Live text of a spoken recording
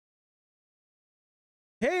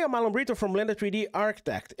Hey, I'm Alan Brito from Blender 3D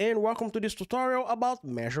Architect, and welcome to this tutorial about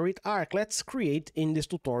Measure It Arc. Let's create in this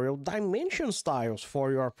tutorial dimension styles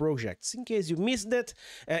for your projects. In case you missed it,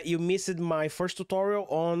 you missed my first tutorial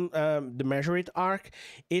on the Measure It Arc.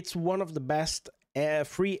 It's one of the best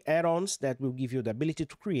free add-ons that will give you the ability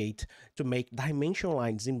to make dimension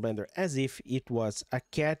lines in Blender as if it was a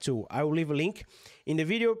CAD tool. I will leave a link in the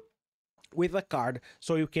video with a card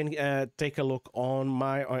so you can take a look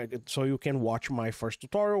on so you can watch my first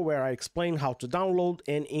tutorial where I explain how to download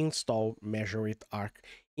and install Measure It Arc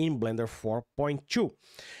in Blender 4.2.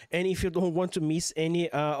 And if you don't want to miss any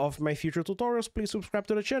of my future tutorials, please subscribe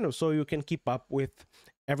to the channel so you can keep up with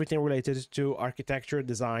everything related to architecture,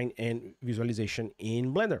 design, and visualization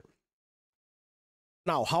in Blender.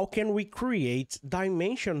 Now, how can we create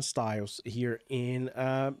dimension styles here in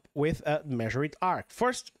with a Measure It Arc?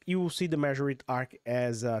 First, you will see the Measure It Arc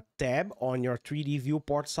as a tab on your 3D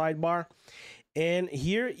viewport sidebar. And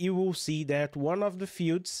here you will see that one of the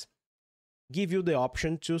fields give you the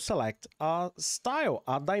option to select a style,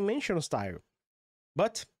 a dimension style.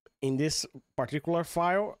 But in this particular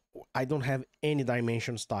file, I don't have any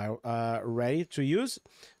dimension style ready to use.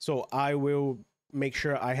 So I will make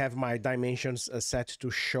sure I have my dimensions set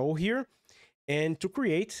to show here. And to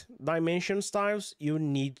create dimension styles, you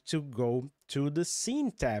need to go to the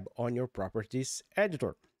Scene tab on your Properties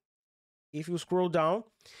editor. If you scroll down,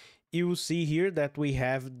 you will see here that we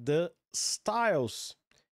have the Styles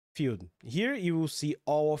field. Here you will see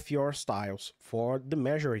all of your styles for the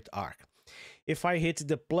Measure It Arc. If I hit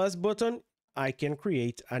the plus button, I can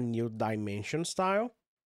create a new dimension style,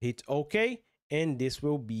 hit OK, and this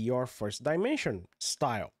will be your first dimension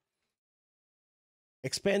style.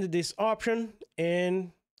 Expand this option,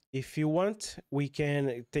 and if you want, we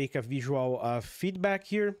can take a visual feedback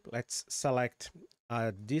here. Let's select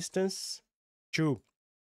a distance to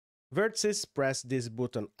vertices, press this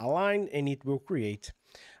button align, and it will create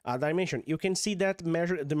a dimension. You can see that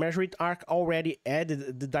the Measure It Arc already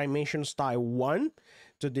added the dimension style 1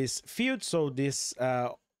 to this field, so this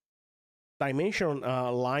dimension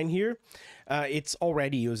line here, it's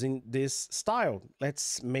already using this style.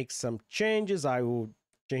 Let's make some changes. I will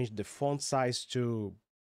change the font size to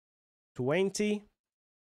 20.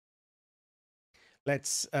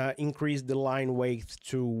 Let's increase the line weight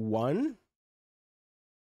to 1.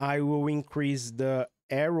 I will increase the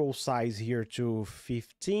arrow size here to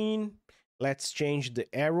 15. Let's change the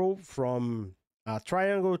arrow from a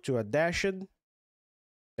triangle to a dashed.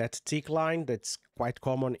 That thick line that's quite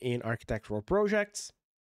common in architectural projects.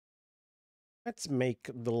 Let's make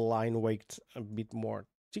the line weight a bit more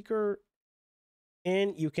thicker.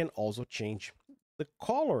 And you can also change the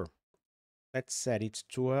color. Let's set it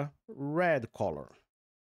to a red color.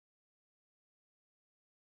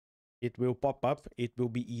 It will pop up. It will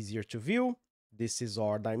be easier to view. This is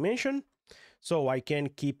our dimension. So I can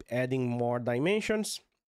keep adding more dimensions.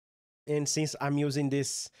 And since I'm using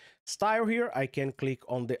this style here, I can click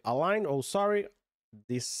on the align. Oh, sorry,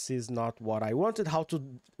 this is not what I wanted. How to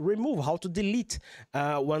remove, how to delete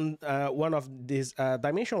one of these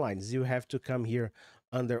dimension lines. You have to come here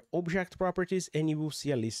under object properties and you will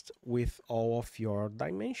see a list with all of your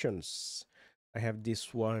dimensions. I have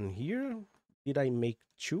this one here. Did I make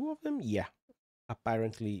 2 of them? Yeah,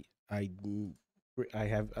 apparently I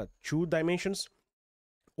have 2 dimensions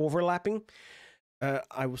overlapping.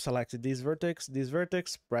 I will select this vertex,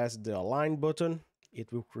 press the align button.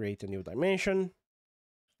 It will create a new dimension.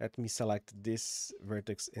 Let me select this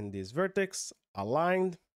vertex and this vertex,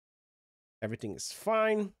 aligned. Everything is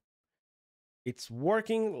fine. It's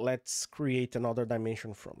working. Let's create another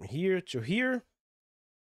dimension from here to here.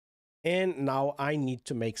 And now I need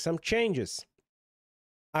to make some changes.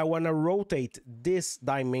 I want to rotate this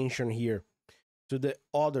dimension here to the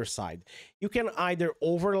other side. You can either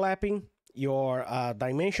overlapping your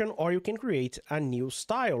dimension, or you can create a new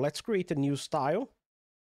style. Let's create a new style.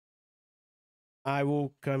 I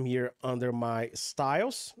will come here under my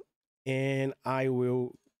styles and I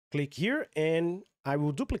will click here and I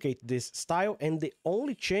will duplicate this style, and the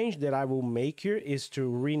only change that I will make here is to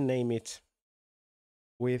rename it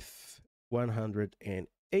with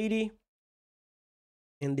 180.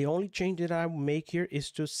 And the only change that I will make here is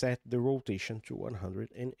to set the rotation to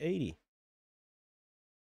 180.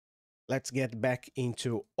 Let's get back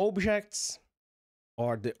into objects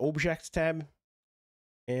or the object tab,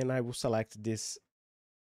 and I will select this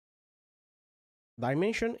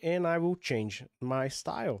dimension and I will change my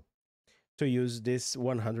style to use this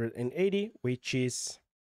 180, which is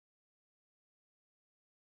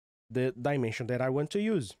the dimension that I want to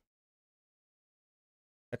use.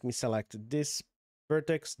 Let me select this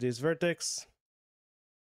vertex,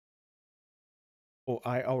 Oh,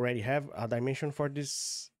 I already have a dimension for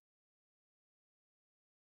this.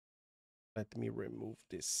 Let me remove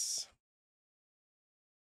this.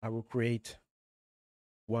 I will create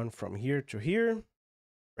one from here to here.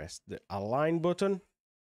 Press the align button.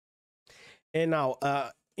 And now,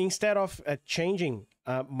 instead of changing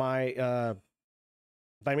my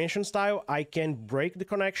dimension style, I can break the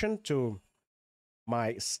connection to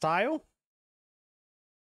my style.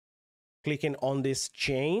 Clicking on this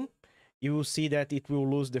chain, you will see that it will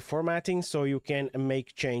lose the formatting, so you can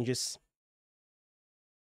make changes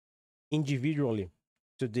individually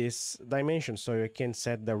to this dimension. So you can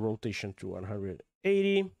set the rotation to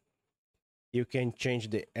 180. You can change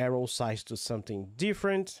the arrow size to something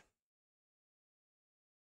different.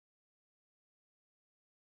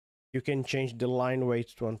 You can change the line weight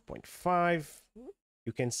to 1.5.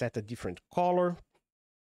 You can set a different color.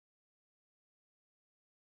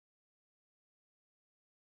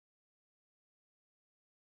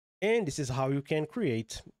 And this is how you can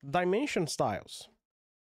create dimension styles.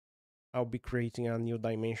 I'll be creating a new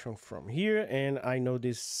dimension from here, and I know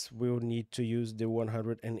this will need to use the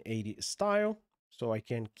 180 style, so I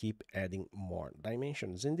can keep adding more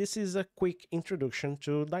dimensions. And this is a quick introduction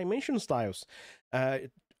to dimension styles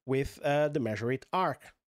with the Measure It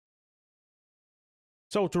arc.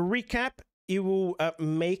 So to recap, you will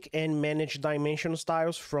make and manage dimension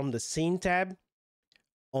styles from the Scene tab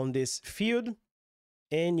on this field,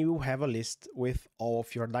 and you have a list with all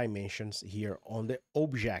of your dimensions here on the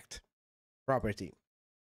Object property.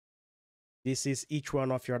 This is each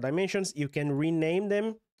one of your dimensions. You can rename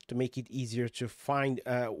them to make it easier to find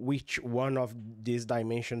which one of these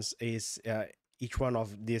dimensions is each one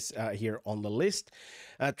of these here on the list.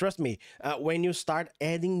 Trust me, when you start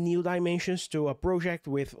adding new dimensions to a project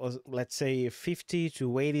with, let's say, 50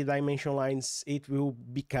 to 80 dimension lines, it will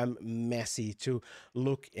become messy to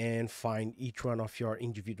look and find each one of your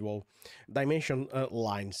individual dimension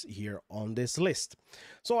lines here on this list.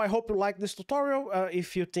 So I hope you like this tutorial.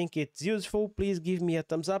 If you think it's useful, please give me a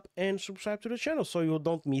thumbs up and subscribe to the channel so you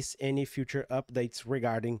don't miss any future updates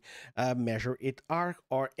regarding Measure It arc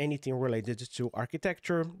or anything related to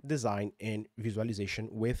architecture, design, and visualization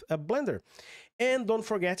with a Blender. And don't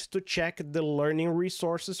forget to check the learning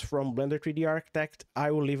resources from Blender 3D Architect.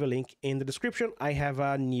 I will leave a link in the description. I have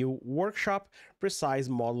a new workshop, Precise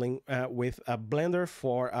Modeling with a Blender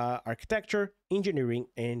for architecture, engineering,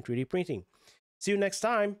 and 3D printing. See you next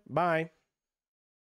time. Bye.